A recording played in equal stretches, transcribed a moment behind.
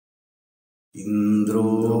इंद्रो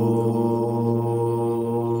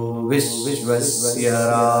विश्वस्य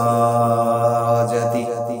राजति.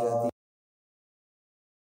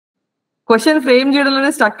 Question frame చేయడంలోనే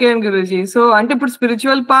stuck అయ్యాను Guruji. So అంటే ఇప్పుడు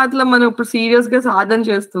స్పిరిచువల్ పాత్ లో మనం ఇప్పుడు సీరియస్ గా సాధన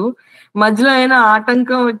చేస్తూ మధ్యలో అయినా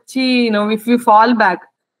ఆటంకం వచ్చి ఇఫ్ యూ ఫాల్ బ్యాక్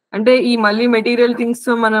అంటే ఈ మళ్ళీ మెటీరియల్ థింగ్స్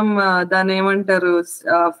తో మనం దాన్ని ఏమంటారు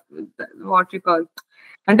వాట్ యు కాల్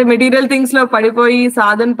అంటే మెటీరియల్ థింగ్స్ లో పడిపోయి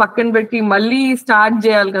సాధన పక్కన పెట్టి మళ్ళీ స్టార్ట్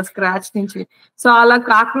చేయాలి కదా స్క్రాచ్ నుంచి. సో అలా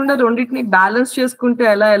కాకుండా రెండింటిని బ్యాలెన్స్ చేసుకుంటూ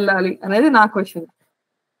ఎలా వెళ్ళాలి అనేది నా క్వశ్చన్.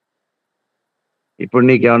 ఇప్పుడు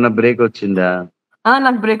నీకేమన్నా బ్రేక్ వచ్చిందా?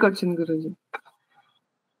 నాకు బ్రేక్ వచ్చింది గురూజీ.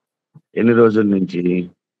 ఎన్ని రోజుల నుంచి?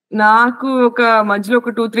 నాకు ఒక మధ్యలో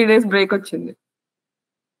ఒక 2-3 days బ్రేక్ వచ్చింది.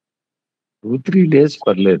 2-3 days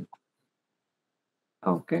పర్లేదు.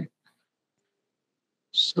 ఓకే.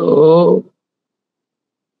 సో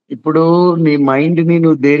ఇప్పుడు నీ మైండ్ ని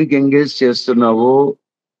నువ్వు దేనికి ఎంగేజ్ చేస్తున్నావో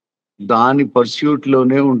దాని పర్స్యూట్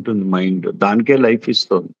లోనే ఉంటుంది మైండ్, దానికే లైఫ్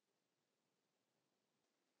ఇస్తుంది.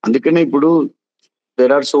 అందుకనే ఇప్పుడు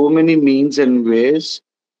there are so many means and ways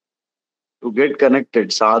to get connected.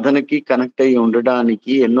 సాధనకి కనెక్ట్ అయ్యి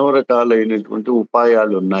ఉండడానికి ఎన్నో రకాలైనటువంటి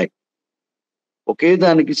ఉపాయాలు ఉన్నాయి. ఒకే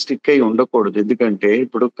దానికి స్టిక్ అయి ఉండకూడదు. ఎందుకంటే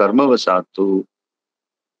ఇప్పుడు కర్మవశాత్తు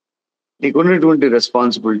నీకున్నటువంటి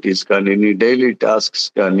రెస్పాన్సిబిలిటీస్ కానీ నీ డైలీ టాస్క్స్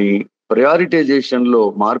కానీ ప్రయారిటైజేషన్ లో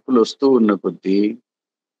మార్పులు వస్తూ ఉన్న కొద్దీ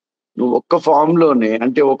నువ్వు ఒక్క ఫామ్ లోనే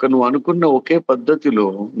అంటే నువ్వు అనుకున్న ఒకే పద్ధతిలో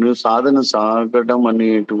నువ్వు సాధన సాగడం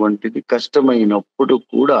అనేటువంటిది కష్టమైనప్పుడు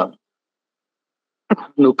కూడా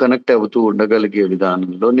నువ్వు కనెక్ట్ అవుతూ ఉండగలిగే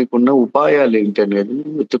విధానంలో నీకున్న ఉపాయాలు ఏంటి అనేది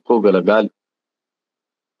నువ్వు వెతుక్కోగలగాలి.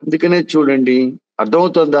 అందుకనే చూడండి,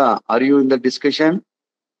 అర్థమవుతుందా? Are you in the discussion?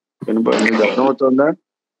 అర్థమవుతుందా?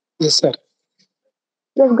 Yes, sir.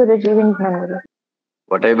 Yes, Guruji, వింటున్నాను.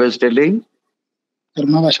 వాట్ ఐ వాజ్ టెల్లింగ్,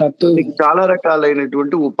 కర్మవశాత్తు చాలా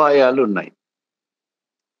రకాలైనటువంటి ఉపాయాలు ఉన్నాయి.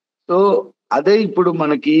 సో అదే ఇప్పుడు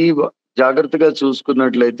మనకి జాగ్రత్తగా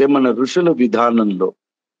చూసుకున్నట్లయితే మన ఋషుల విధానంలో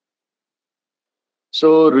సో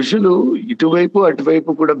ఋషులు ఇటువైపు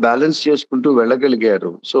అటువైపు కూడా బ్యాలెన్స్ చేసుకుంటూ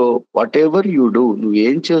వెళ్ళగలిగారు. So what ever you do, నువ్వు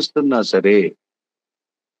ఏం చేస్తున్నా సరే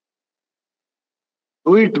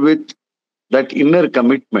do it with that inner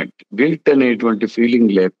commitment. Guilt అనేటువంటి ఫీలింగ్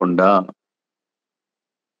లేకుండా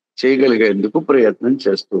చేయగలిగేందుకు ప్రయత్నం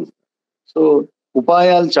చేస్తూ ఉంటారు. సో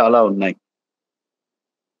ఉపాయాలు చాలా ఉన్నాయి.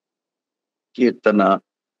 కీర్తన,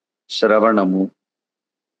 శ్రవణము,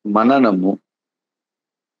 మననము,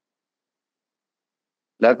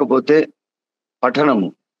 లేకపోతే పఠనము,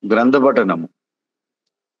 గ్రంథ పఠనము,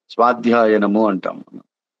 స్వాధ్యాయనము అంటాం మనం,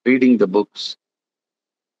 reading the books,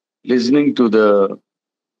 listening to the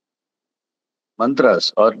mantras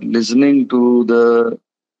or listening to the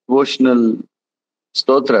devotional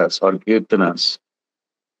stotras or kirtanas,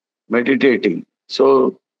 meditating. So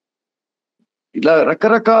ఇలా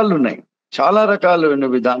రకరకాలు ఉన్నాయి. చాలా రకాలైన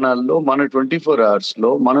విధానాల్లో మన 24 hours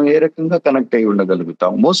లో మనం ఏ రకంగా కనెక్ట్ అయి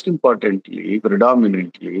ఉండగలుగుతాం. మోస్ట్ ఇంపార్టెంట్లీ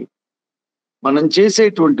ప్రిడామినెంట్లీ మనం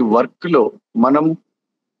చేసేటువంటి వర్క్ లో మనం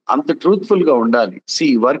అంత ట్రూత్ఫుల్ గా ఉండాలి.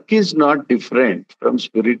 Work is not different from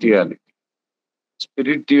spirituality.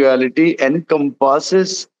 Spirituality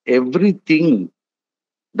encompasses everything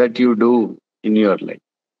that you do in your life.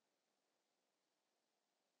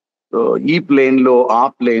 So, ఈ ప్లేన్ లో ఆ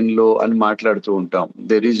ప్లేన్ లో అని మాట్లాడుతూ ఉంటాం.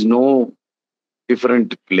 There is no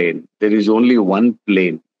different plane. There is only one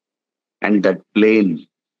plane, and that plane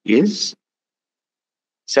is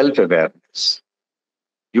self-awareness.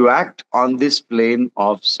 You act on this plane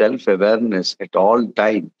of self-awareness at all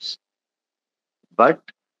times. But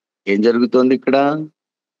ఏం జరుగుతుంది ఇక్కడ?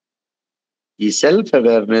 ఈ సెల్ఫ్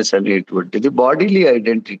అవేర్నెస్ అనేటువంటిది బాడీలీ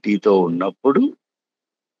ఐడెంటిటీతో ఉన్నప్పుడు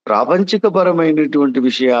ప్రాపంచికపరమైనటువంటి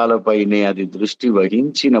విషయాలపైనే అది దృష్టి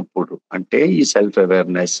వహించినప్పుడు, అంటే ఈ self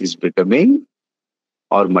awareness is becoming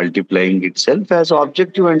are multiplying it self as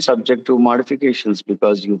objective and subjective modifications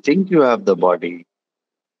because you think you have the body.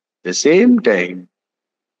 The same time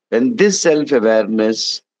when this self awareness,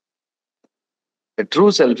 a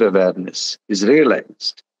true self awareness is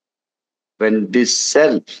realized, when this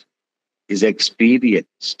self is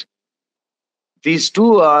experienced, these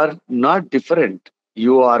two are not different.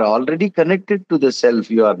 You are already connected to the self.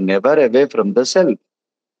 You are never away from the self.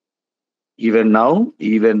 Even now,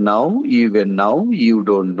 you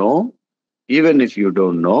don't know. Even if you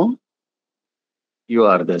don't know, you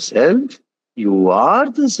are the self. You are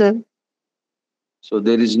the self. So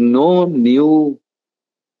there is no new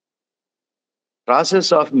process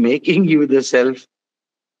of making you the self,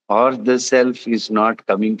 or the self is not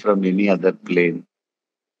coming from any other plane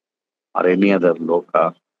or any other loka.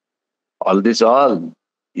 All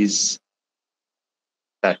is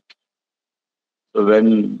that. So when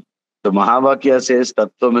The Mahavakya says,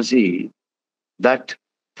 Tattvamasi, that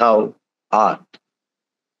thou art.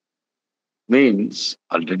 Means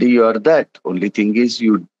already you are that. Only thing is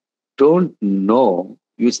you don't know,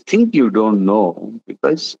 you think you don't know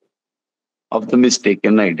because of the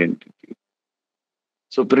mistaken identity.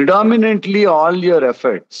 So predominantly all your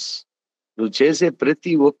efforts, నువ్వు చేసే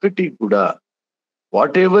ప్రతి ఒక్కటి కూడా,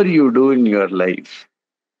 whatever you do in your life,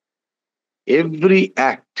 every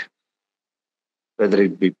act, whether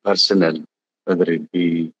it be personal, whether it be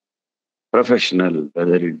professional,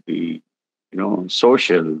 whether it be,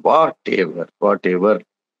 social, whatever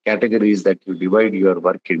categories that you divide your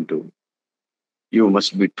work into, you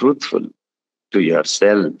must be truthful to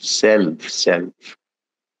yourself, self.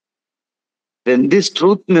 When this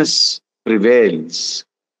truthness prevails,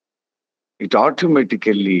 it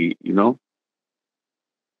automatically,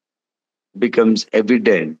 becomes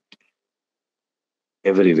evident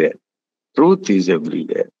everywhere. Truth is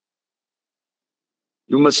everywhere.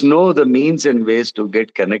 You must know the means and ways to get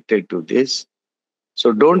connected to this. So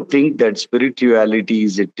don't think that spirituality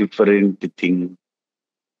is a different thing.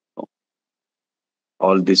 No.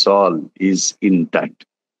 All is intact.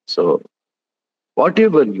 So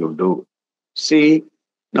whatever you do, see,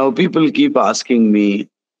 now people keep asking me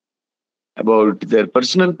about their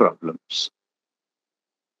personal problems.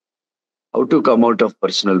 How to come out of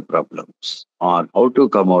personal problems, or how to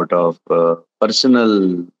come out of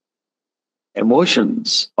personal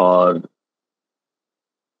emotions, or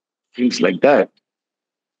things like that.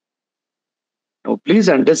 Now, please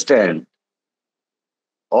understand,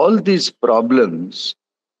 all these problems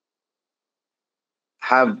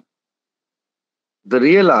have the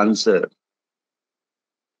real answer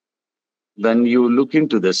when you look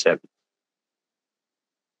into the self.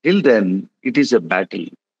 Till then, it is a battle.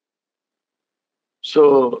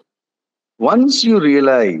 So, once you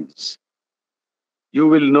realize, you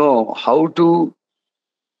will know how to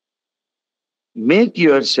make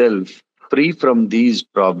yourself free from these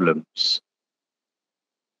problems.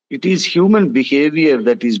 It is human behavior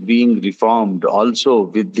that is being reformed also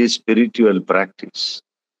with this spiritual practice.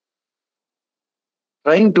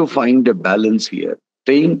 Trying to find a balance here,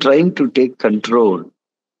 trying to take control.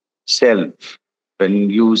 Self.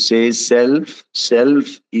 When you say self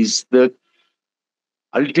is the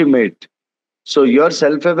ultimate. So your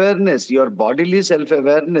self-awareness, your bodily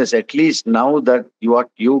self-awareness, at least now that what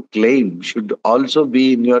you claim, should also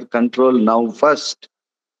be in your control now first.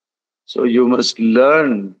 So you must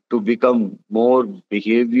learn to become more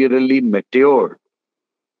behaviorally matured.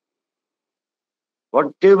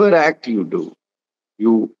 Whatever act you do,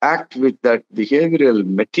 you act with that behavioral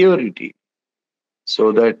maturity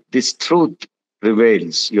so that this truth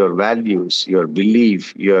prevails, your values, your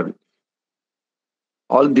belief,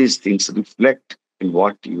 all these things reflect in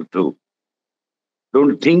what you do.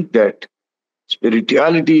 Don't think that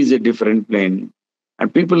spirituality is a different plane.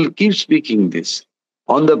 And people keep speaking this.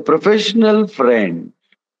 On the professional front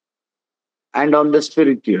and on the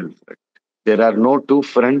spiritual front, there are no two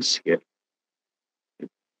fronts here.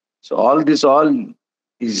 So all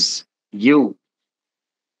is you.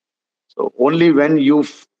 So only when you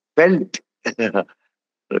felt,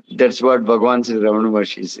 that's what Bhagavan Sri Ramana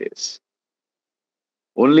Maharshi says.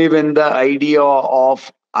 Only when the idea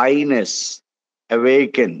of I-ness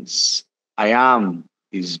awakens, I am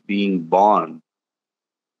is being born.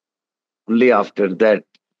 Only after that,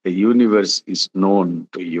 the universe is known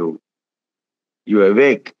to you. You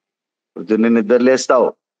awake. పొద్దున్నే నిద్రలేస్తావు.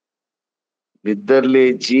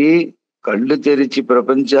 నిద్రలేచి కళ్ళు తెరిచి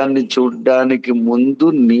ప్రపంచాన్ని చూడ్డానికి ముందు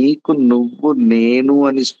నీకు నువ్వు నేను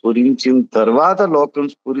అని స్ఫురించిన తర్వాత లోకం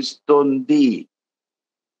స్ఫురిస్తోంది.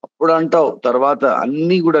 అప్పుడు అంటావు. తర్వాత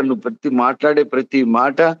అన్ని కూడా నువ్వు మాట్లాడే ప్రతి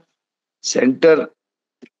మాట సెంటర్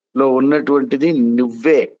లో ఉన్నటువంటిది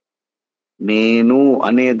నువ్వే. నేను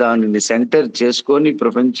అనే దానిని సెంటర్ చేసుకొని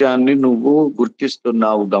ప్రపంచాన్ని నువ్వు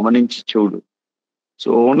గుర్తిస్తున్నావు. గమనించి చూడు. సో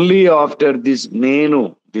ఓన్లీ ఆఫ్టర్ దిస్ నేను,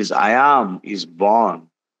 this I am is born,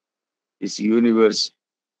 this universe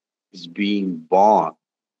is being born.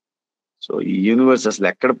 So ఈ యూనివర్స్ అసలు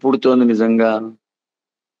ఎక్కడ పుడుతోంది నిజంగా?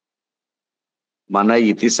 మన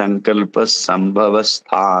ఇతి సంకల్ప సంభవ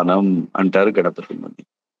స్థానం అంటారు గణపతి ముని.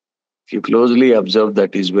 If you closely observe,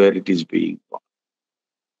 that is where it is being born.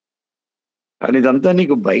 కానీ ఇదంతా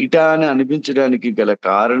నీకు బయట అని అనిపించడానికి గల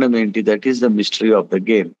కారణం ఏంటి? That is the mystery of the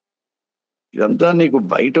game. ఇదంతా నీకు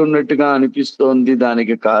బయట ఉన్నట్టుగా అనిపిస్తోంది.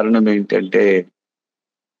 దానికి కారణం ఏంటంటే,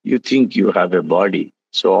 you think you have a body,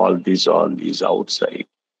 so all is out side.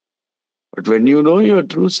 But when you know your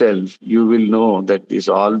true self, you will know that this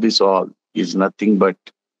all is nothing but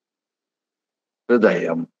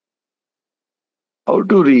హృదయం. How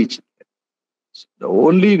to reach? The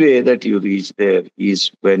only way that you reach there is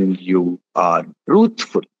when you are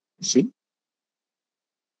truthful. See,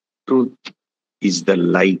 truth is the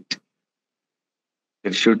light.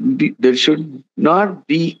 There should not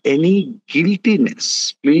be any guiltiness.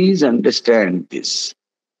 Please understand this.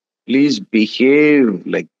 Please behave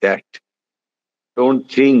like that. Don't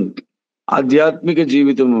think. ఆధ్యాత్మిక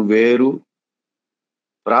జీవితము వేరు,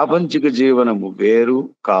 ప్రాపంచిక జీవనము వేరు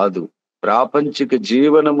కాదు. ప్రాపంచిక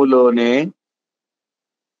జీవనములోనే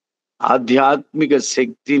ఆధ్యాత్మిక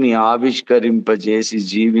శక్తిని ఆవిష్కరింపజేసి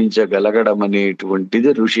జీవించగలగడం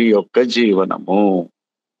అనేటువంటిది ఋషి యొక్క జీవనము.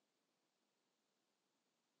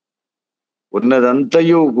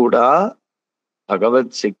 ఉన్నదంతయు కూడా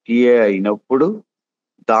భగవత్ శక్తియే అయినప్పుడు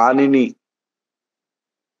దానిని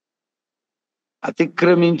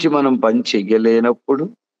అతిక్రమించి మనం పని చెయ్యలేనప్పుడు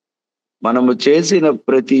మనము చేసిన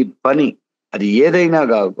ప్రతి పని అది ఏదైనా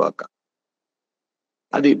కాక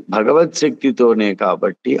అది భగవత్ శక్తితోనే.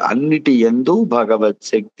 కాబట్టి అన్నిటి యందు భగవత్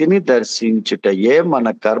శక్తిని దర్శించుటయే మన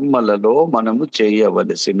కర్మలలో మనము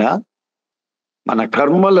చేయవలసిన, మన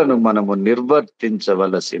కర్మలను మనము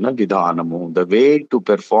నిర్వర్తించవలసిన విధానము. The way to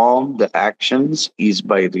perform the actions is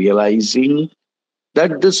by realizing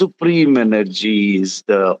that the supreme energy is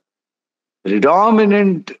the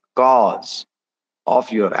predominant cause of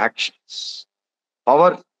your actions,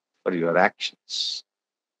 power for your actions,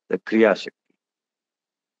 the Kriya Shakti.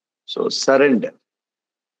 So surrender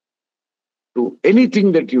to anything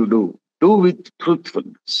that you do with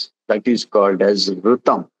truthfulness. That is called as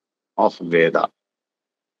Ritam of Veda.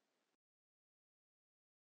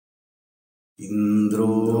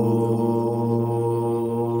 Indro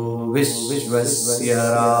Vishvasya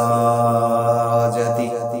Rajati